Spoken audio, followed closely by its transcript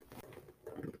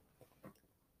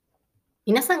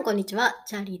皆さんこんにちは、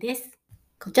チャーリーです。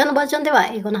こちらのバージョンでは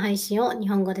英語の配信を日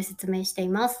本語で説明してい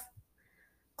ます。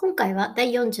今回は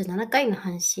第47回の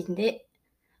配信で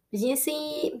ビジネ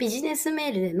スメ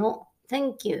ールでの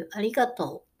Thank you ありが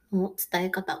とうの伝え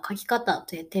方、書き方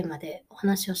というテーマでお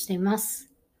話をしています。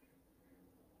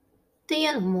ってい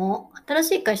うのも、新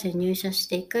しい会社に入社し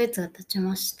て1ヶ月が経ち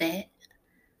まして、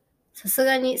さす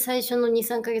がに最初の2、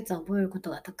3ヶ月は覚えること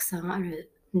がたくさんある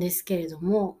んですけれど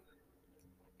も、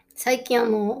最近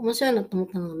面白いなと思っ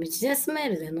たのがビジネスメー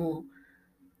ルでの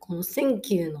この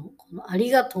Thank you のこのあ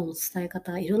りがとうの伝え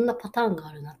方がいろんなパターンが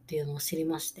あるなっていうのを知り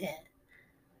まして、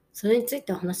それについ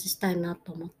てお話ししたいな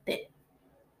と思って、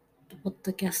ポッ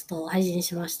ドキャストを配信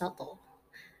しましたと。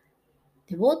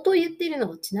で、冒頭言っているの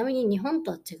はちなみに日本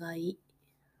とは違い、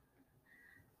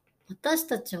私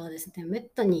たちはですね、めっ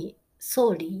たに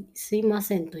Sorry、すいま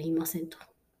せんと言いませんと。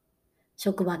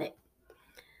職場で。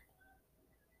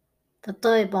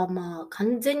例えば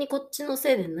完全にこっちの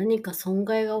せいで何か損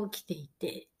害が起きてい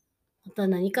て、また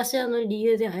何かしらの理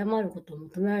由で謝ることを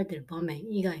求められている場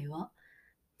面以外は、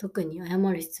特に謝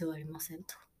る必要はありません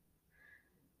と。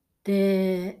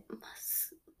で、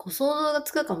ご想像が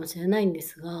つくかもしれないんで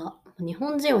すが、日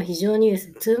本人は非常にです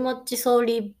ね、トゥーマッチソー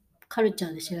リーカルチャ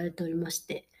ーで知られておりまし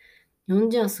て、日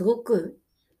本人はすごく、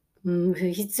不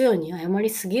必要に謝り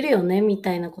すぎるよね、み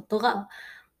たいなことが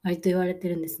割と言われて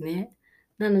るんですね。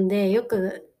なので、よ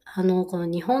く、この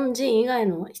日本人以外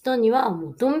の人には、も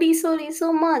う、Don't be sorry so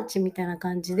much みたいな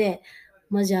感じで、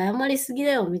マジ謝りすぎ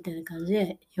だよ、みたいな感じ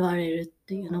で言われるっ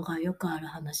ていうのがよくある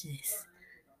話です。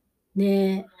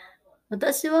で、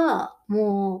私は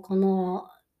もうこの、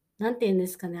なんて言うんで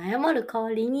すかね、謝る代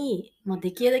わりに、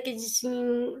できるだけ自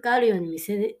信があるように見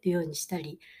せるようにした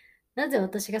り、なぜ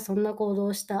私がそんな行動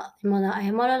をした、今だ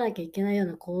謝らなきゃいけないよう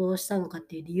な行動をしたのかっ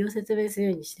ていう理由を説明する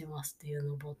ようにしてますっていう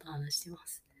のを冒頭話してま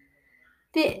す。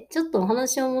で、ちょっとお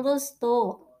話を戻す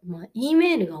と、E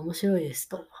メールが面白いです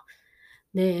と。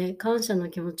で、感謝の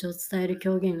気持ちを伝える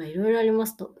表現がいろいろありま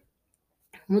すと。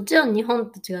もちろん日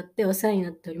本と違ってお世話に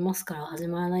なっておりますから始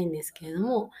まらないんですけれど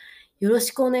も、よろ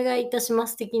しくお願いいたしま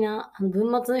す的な文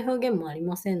末の表現もあり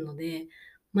ませんので、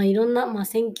いろんな、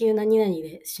Thank you 何々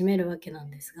で締めるわけなん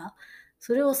ですが、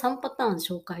それを3パターン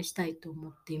紹介したいと思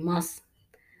っています。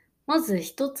まず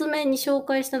1つ目に紹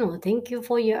介したのが Thank you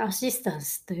for your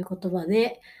assistance という言葉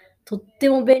で、とって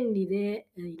も便利で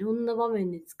いろんな場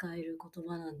面で使える言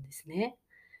葉なんですね。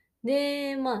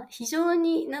で、非常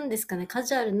に何ですかね、カ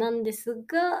ジュアルなんです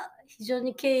が、非常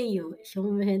に敬意を表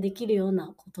明できるよう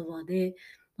な言葉で、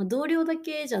同僚だ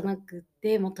けじゃなくっ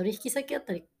て、取引先だっ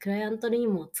たりクライアントに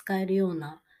も使えるよう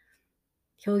な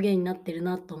表現になってる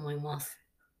なと思います。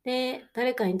で、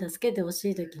誰かに助けてほし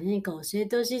いとき、何か教え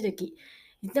てほしいとき、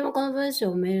いつでもこの文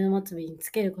章をメールの末尾につ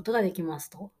けることができま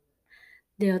すと。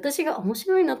で、私が面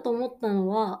白いなと思ったの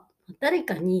は、誰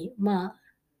かに、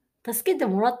助けて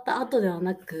もらった後では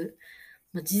なく、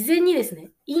事前にですね、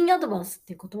インアドバンスっ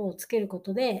ていう言葉をつけるこ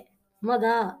とで、ま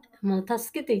だ、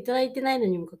助けていただいてないの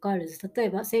にもかかわらず、例え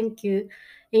ば、Thank you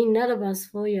in advance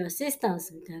for your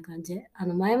assistance みたいな感じで、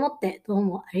前もってどう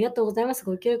もありがとうございます。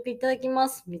ご協力いただきま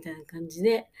す。みたいな感じ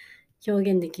で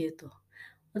表現できると。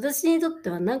私にとっ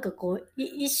ては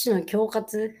一種の恐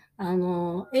喝、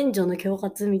援助の恐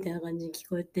喝みたいな感じに聞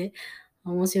こえて、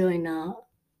面白いな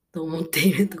と思って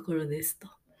いるところですと。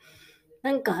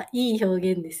いい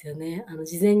表現ですよね。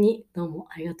事前にどうも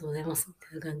ありがとうございますみ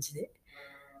たいな感じで。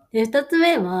で、2つ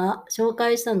目は、紹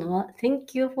介したのは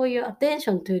Thank you for your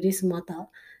attention to this matter っ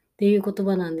ていう言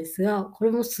葉なんですが、こ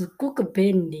れもすっごく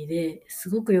便利で、す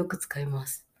ごくよく使いま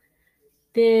す。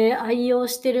で、愛用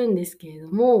してるんですけれど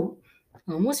も、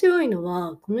面白いの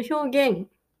は、この表現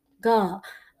が、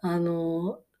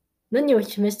何を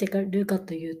示してくるか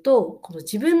というと、この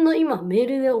自分の今メー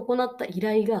ルで行った依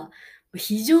頼が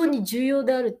非常に重要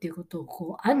であるっていうことを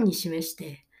暗に示し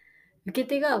て、受け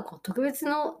手が特別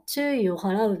の注意を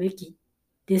払うべき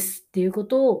ですっていうこ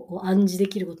とを暗示で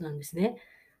きることなんですね。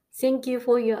Thank you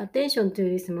for your attention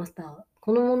to this matter.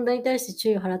 この問題に対して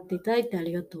注意を払っていただいてあ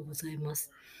りがとうございま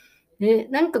す。で、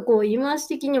言い回し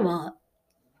的には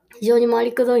非常に回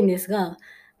りくどいんですが、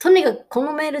とにかくこ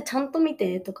のメールちゃんと見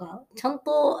てとか、ちゃん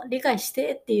と理解し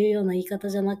てっていうような言い方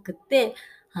じゃなくて、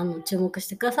注目し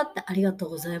てくださってありがとう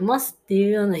ございますってい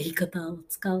うような言い方を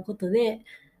使うことで、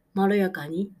まろやか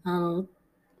に、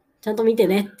ちゃんと見て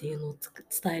ねっていうのを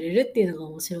伝えれるっていうのが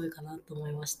面白いかなと思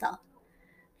いました。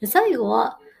で、最後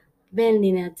は便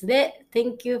利なやつで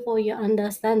Thank you for your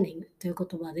understanding という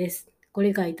言葉です。ご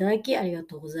理解いただきありが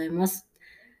とうございます。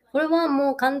これは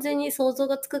もう完全に想像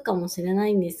がつくかもしれな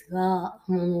いんですが、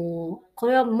こ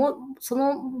れはそ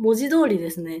の文字通り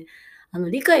ですね、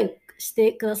理解し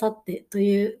てくださってと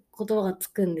いう言葉がつ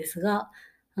くんですが、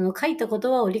書いた言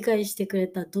葉を理解してくれ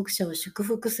た読者を祝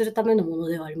福するためのもの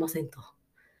ではありませんと。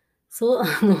そう、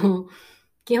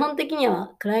基本的に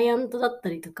はクライアントだった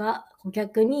りとか、顧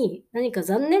客に何か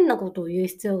残念なことを言う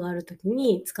必要があるとき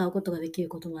に使うことができる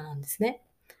言葉なんですね。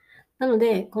なの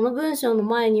で、この文章の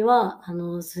前には、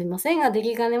すいませんがで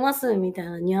きかねますみたい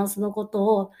なニュアンスのこと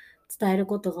を伝える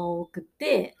ことが多くっ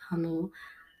て、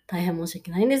大変申し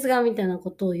訳ないんですが、みたいな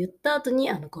ことを言った後に、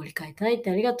ご理解いただい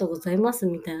てありがとうございます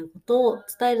みたいなことを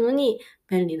伝えるのに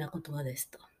便利な言葉で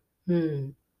すと。う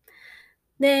ん。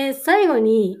で、最後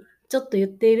にちょっと言っ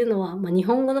ているのは、日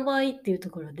本語の場合っていう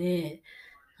ところで、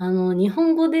日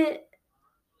本語で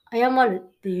謝る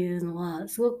っていうのは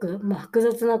すごく、複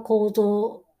雑な構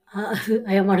造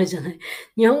謝るじゃない。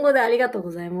日本語でありがとう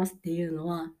ございますっていうの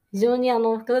は、非常に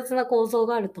複雑な構造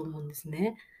があると思うんです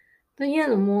ね。という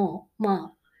のも、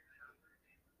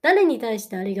誰に対し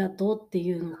てありがとうって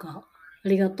いうのか、あ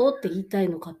りがとうって言いたい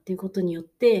のかっていうことによっ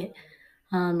て、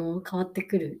変わって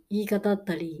くる。言い方だっ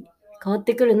たり、変わっ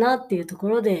てくるなっていうとこ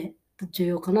ろで重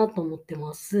要かなと思って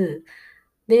ます。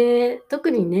で、特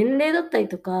に年齢だったり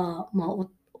とか、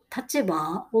立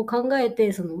場を考え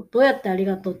て、どうやってあり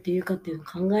がとうっていうかっていうのを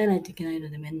考えないといけないの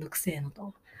でめんどくせえの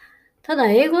と。ただ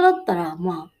英語だったら、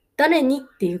誰に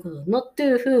っていうこと、not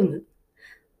to whom,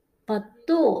 but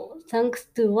thanks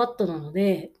to what なの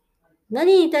で、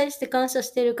何に対して感謝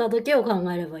しているかだけを考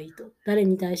えればいいと。誰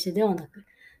に対してではなく。っ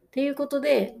ていうこと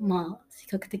で、比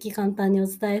較的簡単にお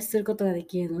伝えすることがで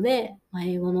きるので、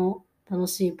英語の楽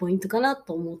しいポイントかな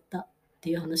と思ったって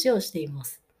いう話をしていま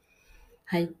す。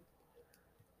はい。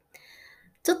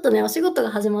ちょっとね、お仕事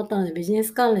が始まったのでビジネ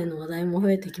ス関連の話題も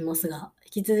増えてきますが、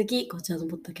引き続きこちらの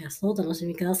ポッドキャストをお楽し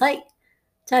みください。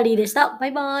チャーリーでした。バ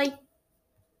イバイ。